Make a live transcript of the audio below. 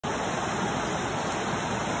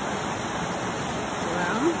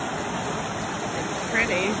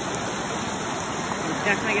pretty. I'm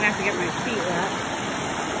definitely gonna have to get my feet wet.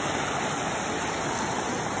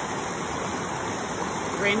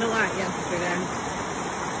 Rained a lot yesterday.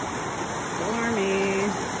 Stormy.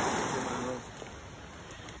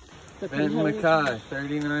 Benton Mackay,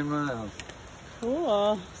 39 miles.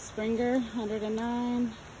 Cool. Springer,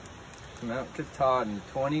 109. Mount Katahdin,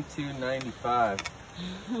 2295.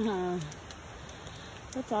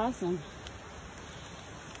 That's awesome.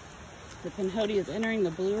 The Pinhoti is entering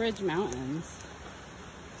the Blue Ridge Mountains.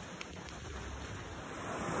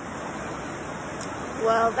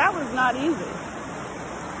 Well, that was not easy.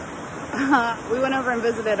 We went over and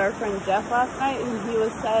visited our friend Jeff last night, and he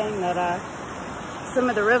was saying that some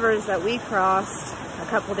of the rivers that we crossed a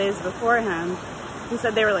couple days beforehand, he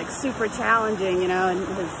said they were like super challenging, you know, and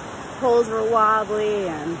his poles were wobbly,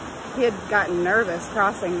 and he had gotten nervous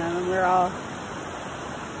crossing them, and we were all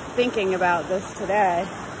thinking about this today.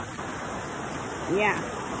 Yeah.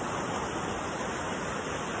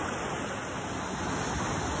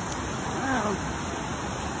 Wow.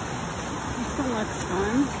 This one looks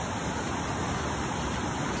fun.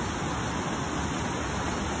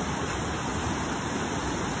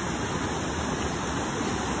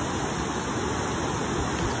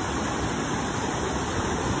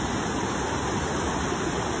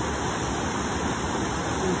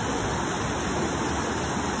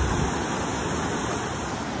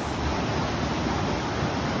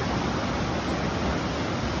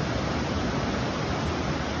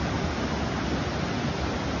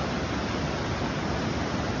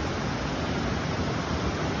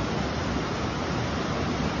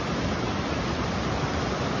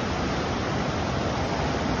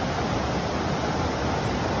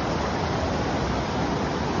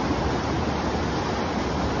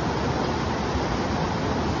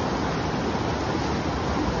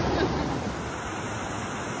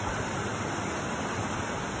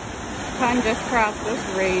 Son just crossed this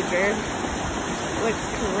rager. Looks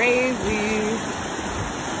crazy.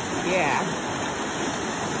 Yeah.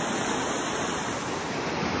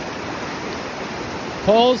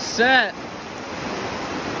 Poles set.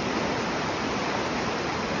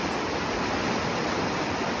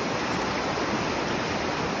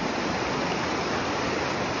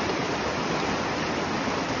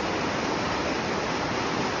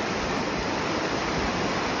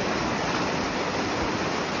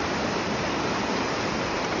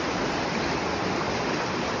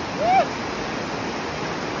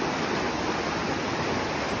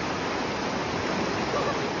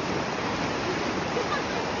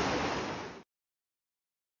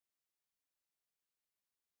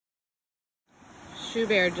 Shoe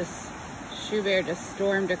Bear just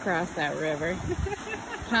stormed across that river.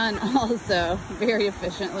 Hun also very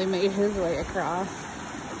efficiently made his way across.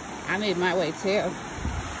 I made my way too. It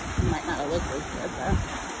might not have looked as good though.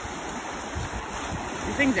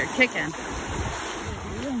 These things are kicking.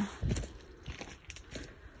 Yeah.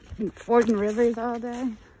 Been fording rivers all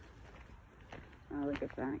day. Oh, look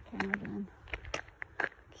at that cabin.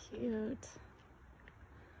 Cute.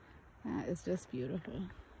 That is just beautiful.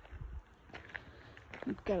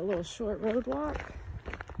 We've got a little short road walk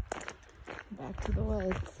back to the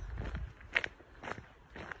woods.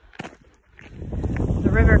 The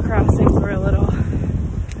river crossings were a little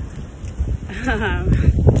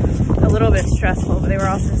bit stressful, but they were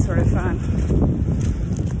also sort of fun.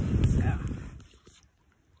 So.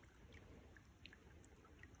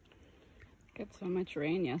 Got so much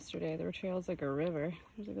rain yesterday. There were trails like a river.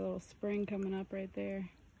 There's like a little spring coming up right there.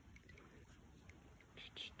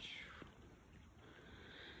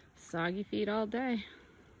 Soggy feet all day.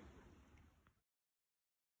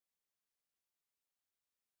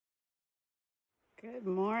 Good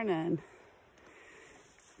morning.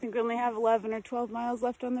 I think we only have 11 or 12 miles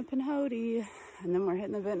left on the Pinhoti, and then we're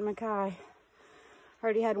hitting the Benton Mackay.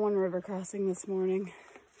 Already had one river crossing this morning,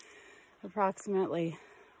 approximately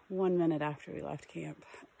 1 minute after we left camp.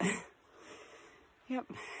 Yep,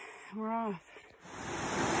 we're off.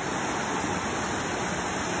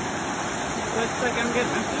 Looks like I'm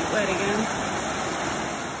getting my feet wet again.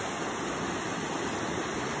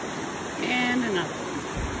 And another one.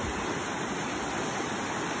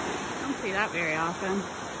 Don't see that very often.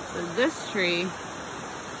 So this tree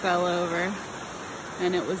fell over,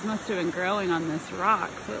 and it must have been growing on this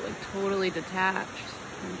rock, so it like totally detached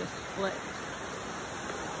and just flipped.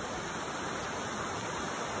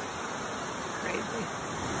 Crazy.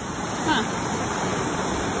 Huh.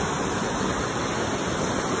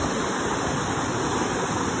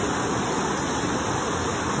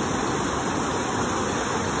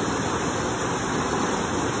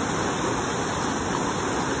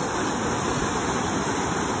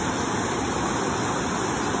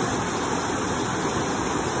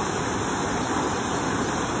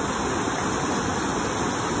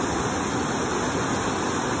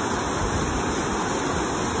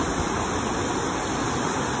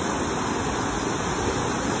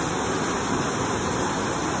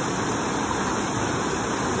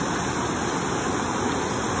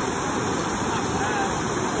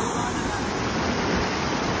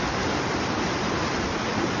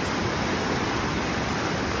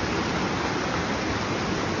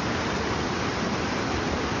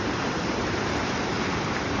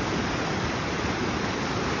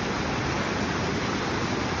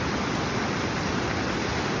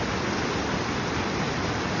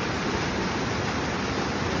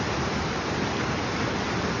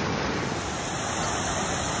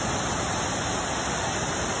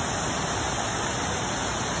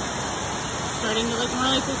 starting to look more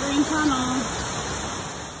like a green tunnel.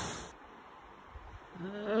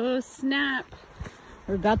 Oh, snap.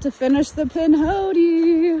 We're about to finish the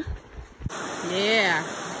Pinhoti. Yeah.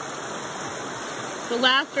 The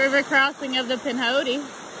last river crossing of the Pinhoti.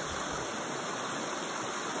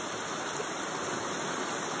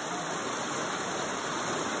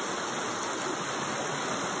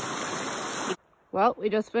 Well, we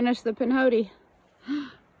just finished the Pinhoti.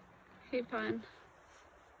 Hey, Pun.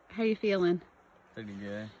 How you feeling? Pretty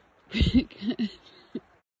good. Pretty good.